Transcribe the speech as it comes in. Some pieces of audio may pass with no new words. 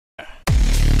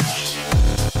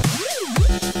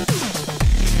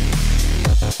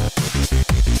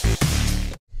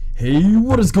Hey,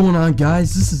 what is going on,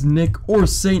 guys? This is Nick, or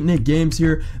Saint Nick Games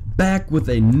here, back with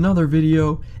another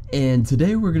video, and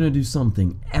today we're gonna do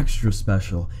something extra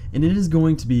special, and it is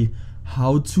going to be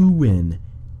how to win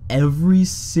every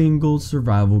single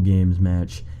survival games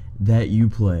match that you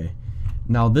play.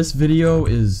 Now this video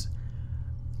is,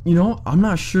 I'm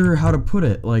not sure how to put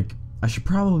it. Like, I should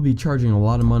probably be charging a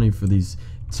lot of money for these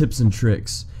tips and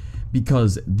tricks,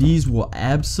 because these will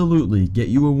absolutely get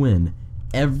you a win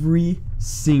every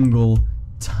single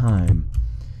time.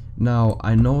 Now,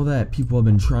 I know that people have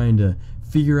been trying to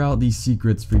figure out these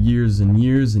secrets for years and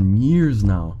years and years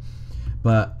now,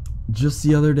 but just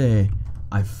the other day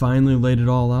I finally laid it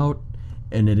all out,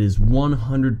 and it is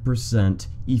 100%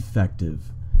 effective.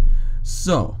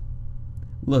 So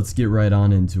let's get right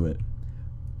on into it.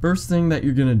 First thing that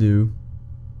you're gonna do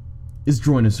is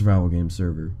join a survival game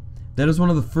server. That is one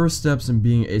of the first steps in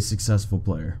being a successful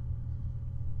player.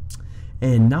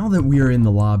 And now that we are in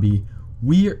the lobby,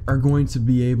 we are going to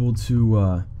be able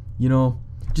to,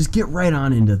 just get right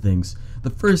on into things.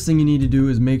 The first thing you need to do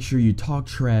is make sure you talk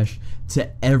trash to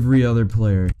every other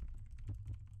player.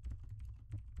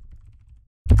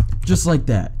 Just like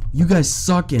that. You guys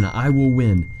suck and I will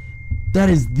win. That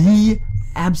is the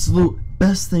absolute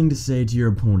best thing to say to your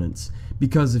opponents.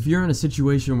 Because if you're in a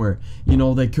situation where,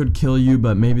 they could kill you,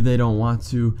 but maybe they don't want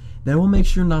to, they will make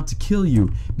sure not to kill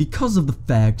you because of the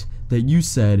fact that you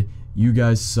said, "You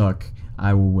guys suck,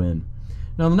 I will win."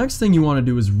 Now the next thing you want to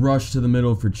do is rush to the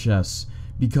middle for chests,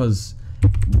 because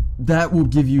that will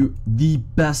give you the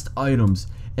best items,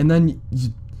 and then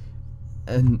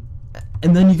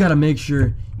you gotta make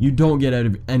sure you don't get out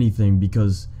of anything,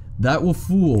 because that will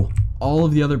fool all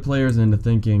of the other players into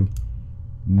thinking,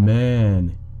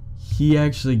 man, he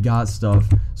actually got stuff.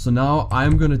 So now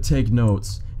I'm gonna take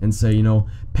notes and say,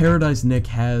 Paradise Nick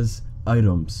has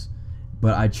items,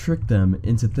 but I tricked them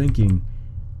into thinking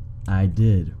I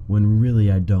did, when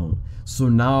really I don't. So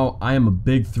now I am a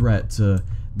big threat to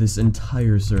this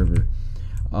entire server.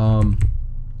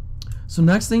 So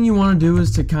next thing you want to do is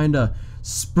to kind of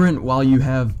sprint while you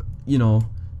have,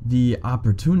 the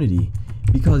opportunity,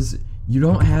 because you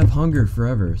don't have hunger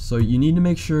forever. So you need to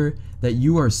make sure that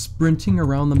you are sprinting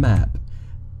around the map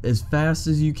as fast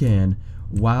as you can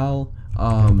while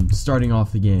starting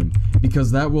off the game, because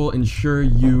that will ensure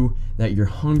you that your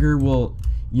hunger will,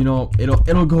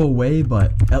 it'll go away,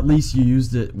 but at least you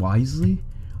used it wisely.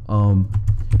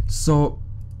 So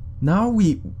now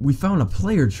we found a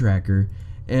player tracker,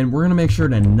 and we're gonna make sure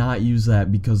to not use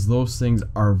that, because those things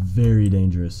are very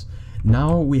dangerous.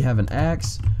 Now we have an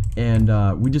axe, and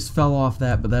we just fell off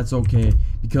that, but that's okay,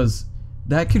 because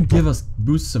that could give us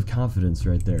boosts of confidence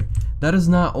right there. That is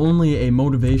not only a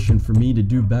motivation for me to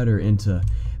do better and to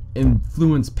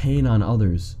influence pain on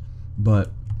others,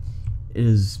 but it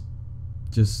is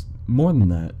just more than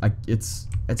that. It's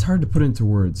hard to put into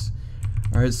words.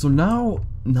 Alright, so now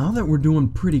that we're doing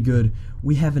pretty good,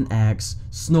 we have an axe,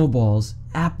 snowballs,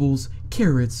 apples,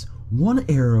 carrots, one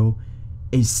arrow,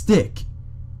 a stick,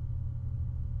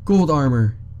 gold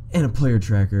armor, and a player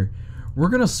tracker. We're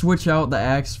gonna switch out the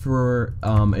axe for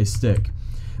a stick.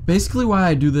 Basically why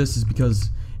I do this is because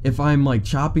if I'm like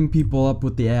chopping people up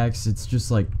with the axe, it's just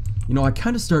like, I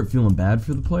kind of start feeling bad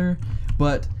for the player.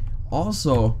 But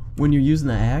also, when you're using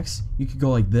the axe, you could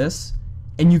go like this,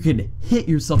 and you could hit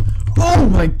yourself. Oh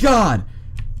my god!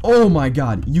 Oh my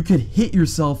god! You could hit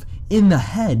yourself in the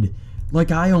head,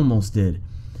 like I almost did.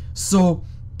 So,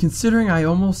 considering I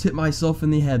almost hit myself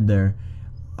in the head there,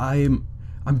 I'm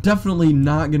definitely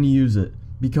not gonna use it,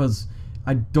 because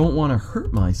I don't want to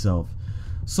hurt myself.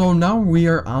 So now we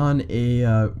are on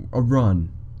a run.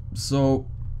 So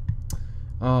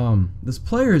this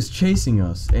player is chasing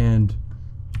us, and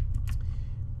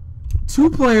two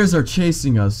players are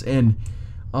chasing us, and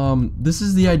this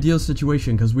is the ideal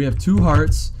situation, because we have 2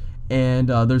 hearts and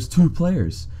there's 2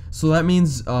 players. So that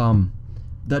means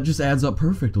that just adds up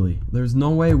perfectly. There's no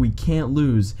way we can't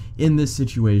lose in this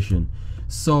situation.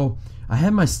 So I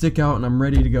have my stick out and I'm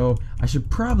ready to go. I should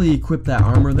probably equip that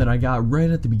armor that I got right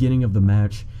at the beginning of the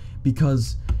match,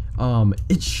 because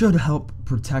it should help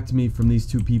protect me from these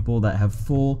 2 people that have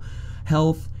full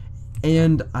health,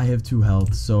 and I have 2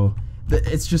 health. So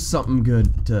it's just something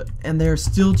good to, and they're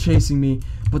still chasing me,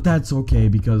 but that's okay,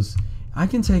 because I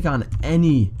can take on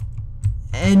any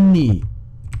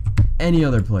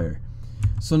other player.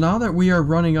 So now that we are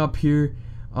running up here,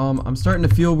 I'm starting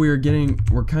to feel we're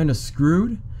kind of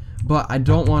screwed, but I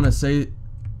don't want to say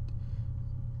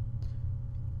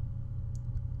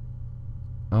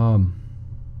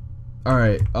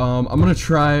alright, I'm gonna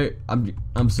try.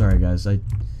 I'm sorry guys,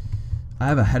 I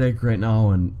have a headache right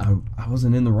now, and I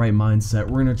wasn't in the right mindset.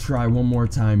 We're gonna try one more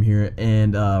time here,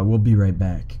 and we'll be right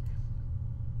back.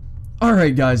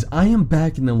 Alright guys, I am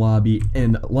back in the lobby,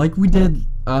 and like we did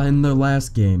in the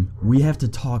last game, we have to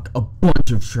talk a bunch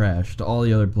of trash to all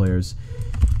the other players.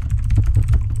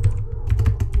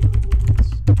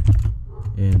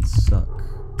 And suck.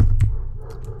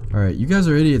 Alright, you guys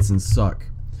are idiots and suck.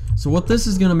 So what this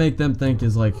is gonna make them think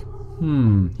is like,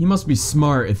 he must be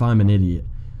smart if I'm an idiot.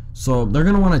 So they're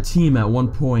gonna want to team at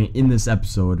one point in this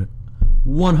episode,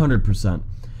 100%.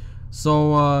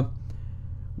 So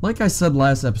like I said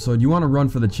last episode, you want to run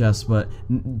for the chest, but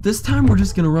this time we're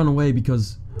just gonna run away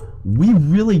because we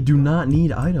really do not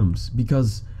need items,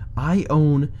 because I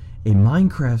own a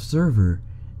Minecraft server.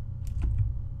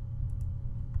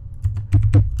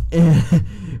 And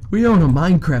we own a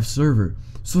Minecraft server,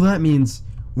 so that means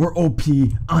we're OP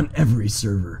on every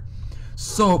server.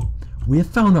 So we have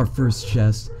found our first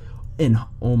chest, and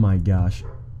oh my gosh,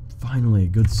 finally a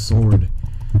good sword.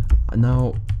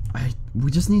 Now we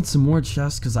just need some more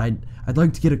chests, because I'd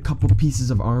like to get a couple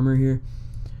pieces of armor here.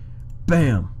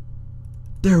 Bam!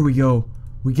 There we go.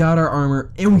 We got our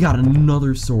armor, and we got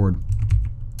another sword.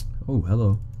 Oh,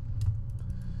 hello.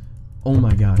 Oh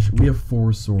my gosh, we have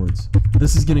 4 swords.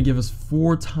 This is gonna give us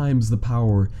 4 times the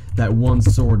power that one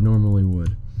sword normally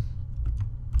would.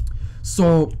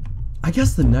 So, I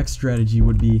guess the next strategy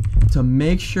would be to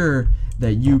make sure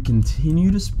that you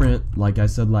continue to sprint, like I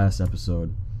said last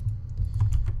episode.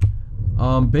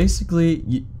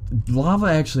 Basically, lava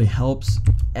actually helps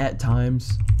at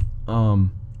times,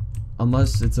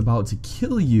 unless it's about to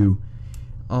kill you.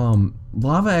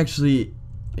 Lava actually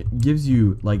gives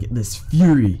you like this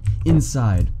fury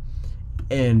inside,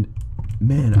 and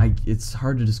man, it's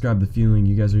hard to describe the feeling.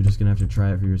 You guys are just gonna have to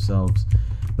try it for yourselves,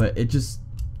 but it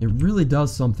really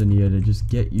does something to you to just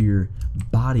get your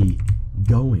body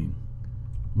going.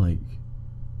 Like,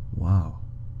 wow,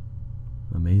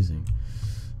 amazing.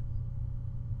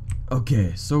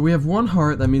 Okay, so we have 1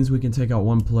 heart. That means we can take out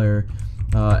 1 player.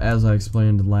 As I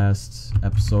explained last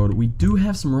episode, we do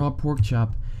have some raw pork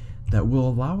chop that will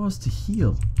allow us to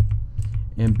heal.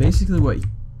 And basically what...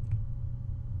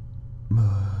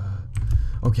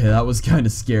 Okay, that was kind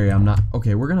of scary.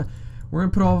 Okay, we're gonna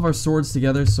put all of our swords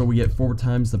together so we get 4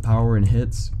 times the power in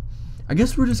hits. I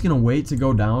guess we're just gonna wait to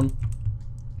go down.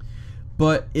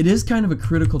 But it is kind of a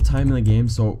critical time in the game,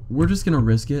 so we're just gonna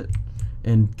risk it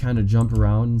and kind of jump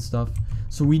around and stuff.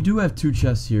 So we do have 2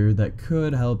 chests here that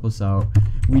could help us out.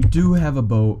 We do have a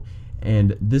boat,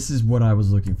 and this is what I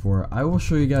was looking for. I will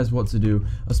show you guys what to do,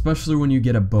 especially when you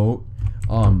get a boat.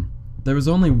 There was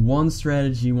only one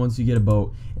strategy once you get a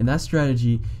boat, and that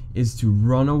strategy is to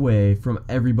run away from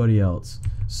everybody else.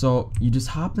 So you just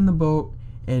hop in the boat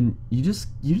and you just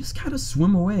kind of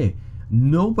swim away.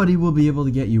 Nobody will be able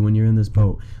to get you when you're in this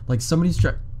boat. Like somebody's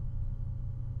 2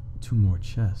 more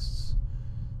chests.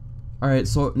 Alright,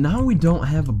 so now we don't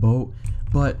have a boat,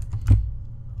 but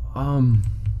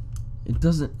it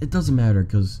doesn't matter,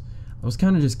 because I was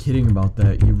kind of just kidding about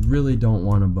that. You really don't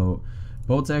want a boat.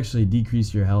 Boats actually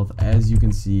decrease your health. As you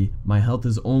can see, my health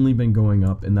has only been going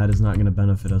up, and that is not going to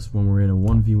benefit us when we're in a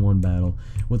 1v1 battle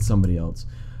with somebody else.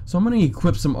 So I'm going to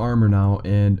equip some armor now,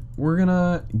 and we're going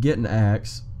to get an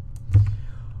axe.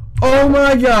 Oh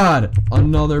my god!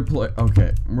 Another player.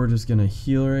 Okay, we're just going to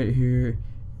heal right here.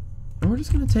 And we're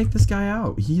just going to take this guy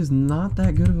out. He is not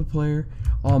that good of a player.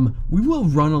 We will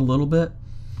run a little bit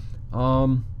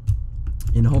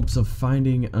in hopes of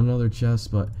finding another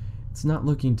chest, but it's not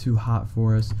looking too hot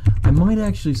for us. I might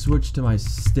actually switch to my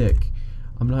stick.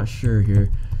 I'm not sure here.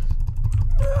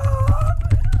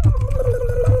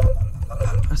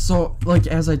 So, like,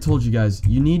 as I told you guys,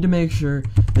 you need to make sure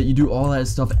that you do all that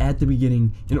stuff at the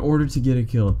beginning in order to get a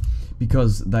kill,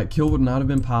 because that kill would not have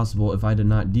been possible if I did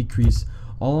not decrease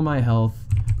all of my health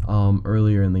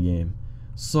earlier in the game.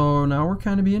 So now we're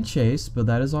kind of being chased, but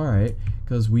that is alright,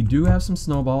 because we do have some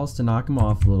snowballs to knock him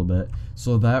off a little bit,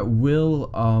 so that will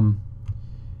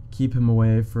keep him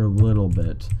away for a little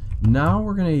bit. Now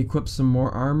we're going to equip some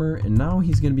more armor, and now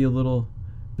he's going to be a little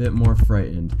bit more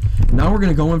frightened. Now we're going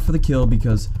to go in for the kill,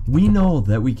 because we know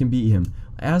that we can beat him.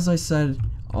 As I said,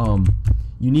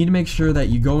 you need to make sure that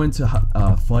you go into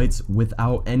fights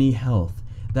without any health.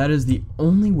 That is the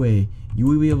only way you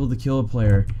will be able to kill a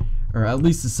player, or at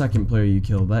least the second player you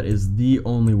kill. That is the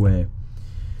only way.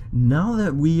 Now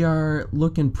that we are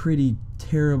looking pretty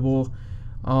terrible,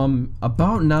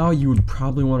 about now you would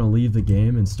probably want to leave the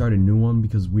game and start a new one,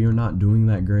 because we are not doing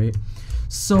that great.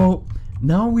 So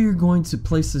now we are going to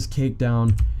place this cake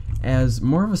down as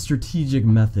more of a strategic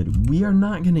method. We are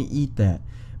not going to eat that,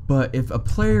 but if a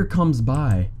player comes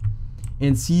by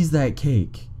and sees that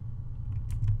cake,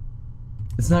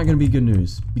 it's not gonna be good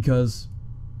news because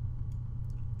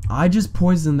I just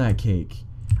poisoned that cake.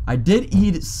 I did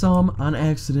eat some on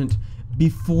accident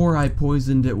before I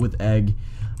poisoned it with egg,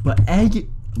 but egg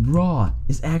raw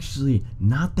is actually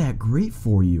not that great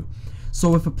for you.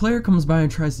 So if a player comes by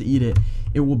and tries to eat it,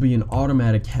 it will be an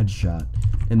automatic headshot,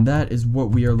 and that is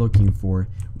what we are looking for.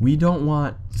 We don't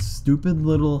want stupid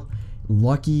little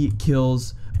lucky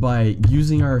kills by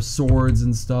using our swords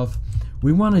and stuff.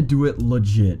 We want to do it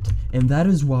legit, and that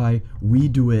is why we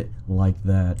do it like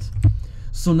that.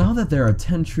 So now that there are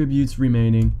 10 tributes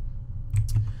remaining,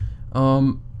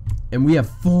 and we have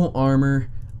full armor,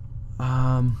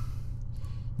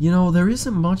 you know, there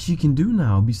isn't much you can do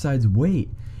now besides wait.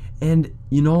 And,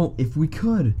 you know, if we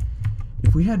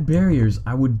had barriers,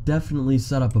 I would definitely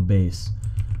set up a base.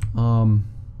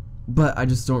 But I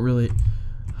just don't really...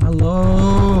 Hello?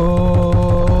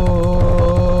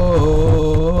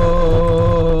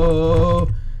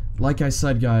 Like I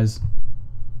said, guys,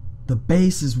 the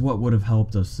base is what would have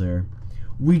helped us there.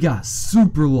 We got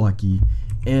super lucky,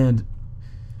 and...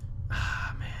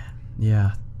 man,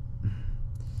 yeah.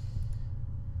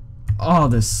 Oh,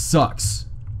 this sucks.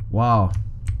 Wow.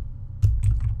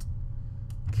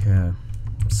 Okay.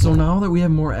 So now that we have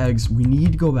more eggs, we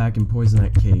need to go back and poison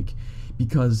that cake.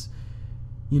 Because,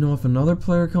 you know, if another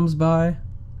player comes by,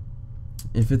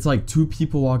 if it's like 2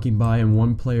 people walking by and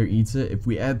 1 player eats it, if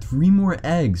we add 3 more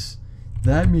eggs,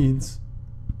 that means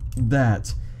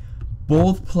that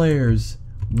both players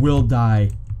will die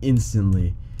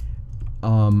instantly.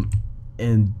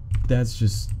 And that's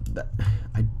just...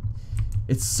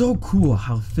 it's so cool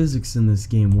how physics in this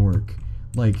game work.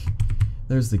 Like,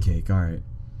 there's the cake, alright.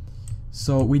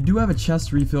 So we do have a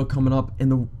chest refill coming up,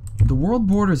 and the world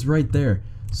border is right there.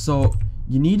 So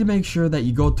you need to make sure that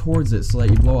you go towards it so that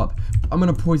you blow up. I'm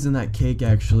gonna poison that cake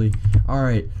actually.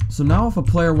 Alright, so now if a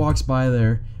player walks by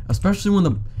there, especially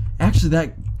when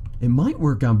it might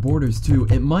work on borders too.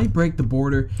 It might break the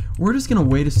border. We're just gonna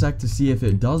wait a sec to see if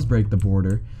it does break the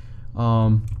border.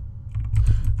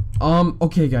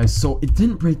 Okay guys, so it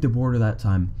didn't break the border that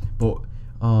time, but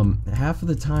half of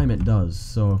the time it does.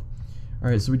 So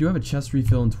alright, so we do have a chest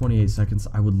refill in 28 seconds.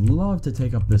 I would love to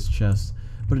take up this chest,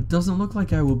 but it doesn't look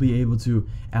like I will be able to,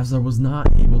 as I was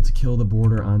not able to kill the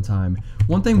border on time.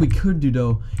 One thing we could do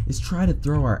though is try to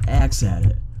throw our axe at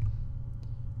it.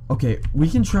 Okay, we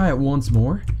can try it once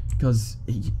more, because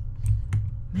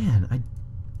man,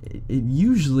 it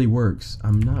usually works.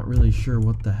 I'm not really sure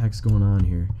what the heck's going on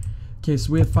here. Okay,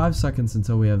 so we have 5 seconds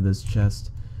until we have this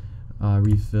chest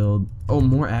refilled. Oh,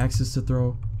 more axes to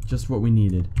throw. Just what we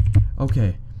needed.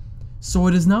 Okay, so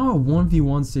it is now a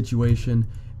 1v1 situation.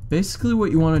 Basically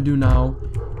what you want to do now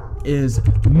is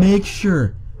make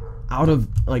sure, out of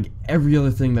like every other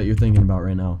thing that you're thinking about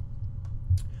right now,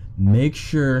 make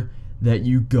sure that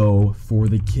you go for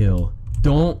the kill.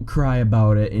 Don't cry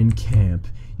about it in camp.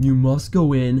 You must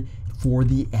go in for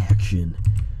the action.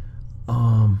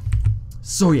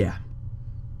 So yeah,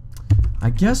 I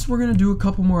guess we're gonna do a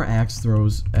couple more axe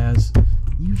throws, as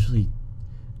usually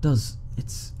does.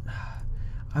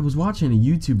 I was watching a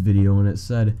YouTube video and it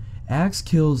said axe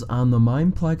kills on the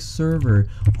Mineplex server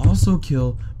also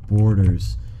kill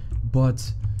borders,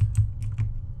 but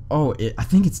I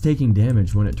think it's taking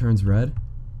damage when it turns red.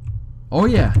 Oh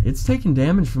yeah, it's taking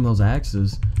damage from those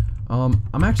axes.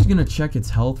 I'm actually gonna check its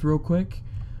health real quick.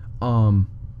 I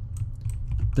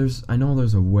know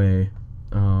there's a way.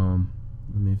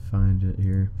 Let me find it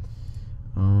here.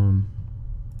 I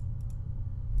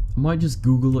might just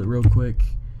Google it real quick.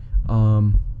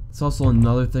 It's also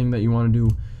another thing that you want to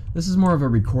do. This is more of a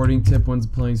recording tip when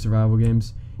playing survival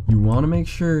games. You want to make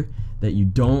sure that you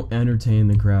don't entertain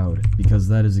the crowd, because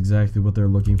that is exactly what they're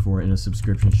looking for in a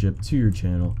subscription ship to your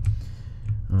channel.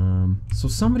 So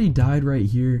somebody died right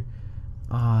here.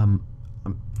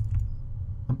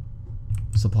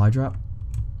 Supply drop.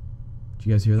 Did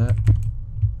you guys hear that?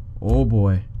 Oh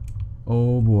boy.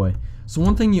 Oh boy. So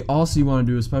one thing you also want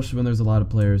to do, especially when there's a lot of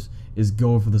players, is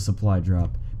go for the supply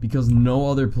drop, because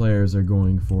no other players are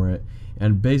going for it.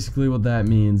 And basically what that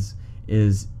means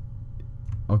is,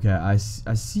 okay, I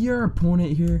see our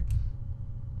opponent here.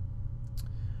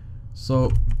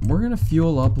 So we're gonna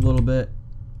fuel up a little bit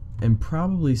and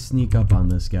probably sneak up on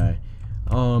this guy.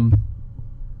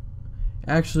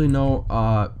 Actually no,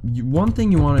 one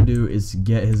thing you want to do is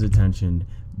get his attention.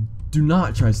 Do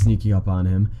not try sneaking up on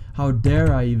him. How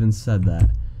dare I even said that.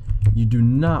 You do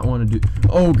not want to do...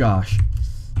 Oh gosh.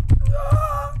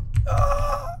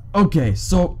 Okay,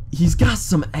 so he's got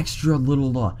some extra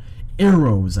little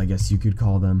arrows, I guess you could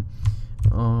call them.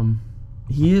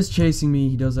 He is chasing me.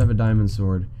 He does have a diamond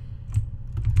sword.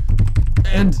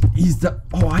 And he's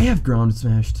oh, I have ground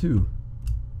smash too.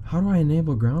 How do I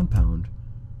enable ground pound?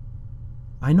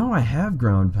 I know I have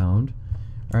ground pound.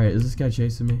 Alright, is this guy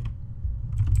chasing me?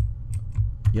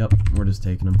 Yep, we're just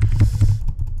taking him.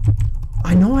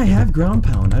 I know I have ground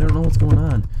pound. I don't know what's going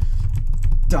on.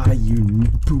 Die, you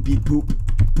poopy poop.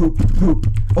 Poop, poop.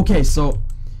 Okay, so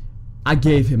I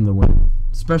gave him the win.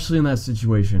 Especially in that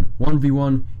situation.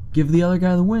 1v1, give the other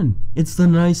guy the win. It's the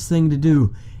nice thing to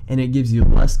do. And it gives you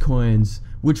less coins,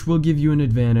 which will give you an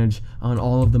advantage on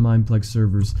all of the Mineplex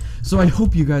servers. So I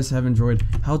hope you guys have enjoyed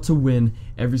how to win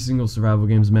every single survival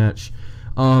games match.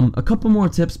 A couple more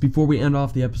tips before we end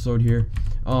off the episode here.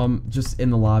 Just in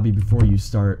the lobby before you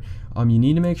start. You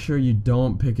need to make sure you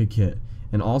don't pick a kit.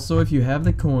 And also, if you have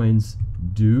the coins,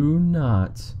 do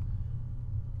not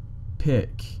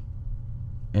pick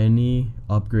any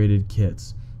upgraded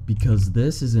kits, because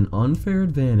this is an unfair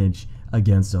advantage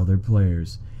against other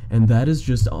players. And that is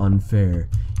just unfair.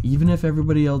 Even if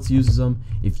everybody else uses them,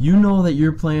 if you know that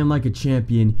you're playing like a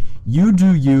champion, you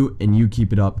do you and you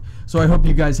keep it up. So I hope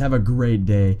you guys have a great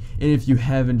day. And if you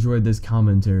have enjoyed this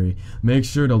commentary, make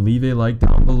sure to leave a like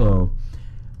down below.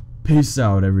 Peace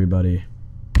out, everybody.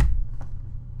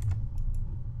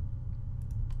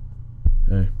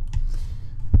 Hey.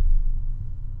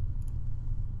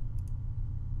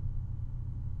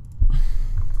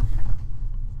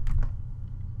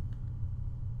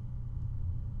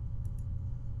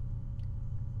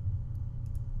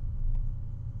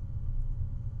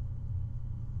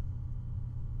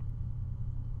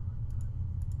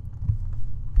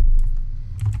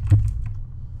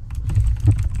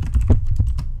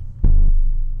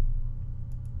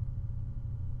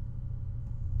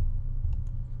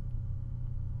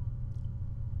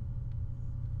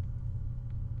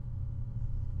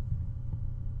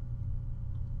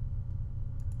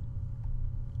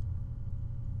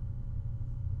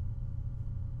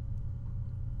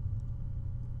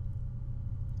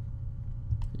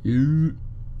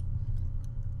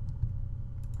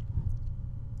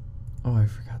 Oh, I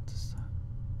forgot to stop.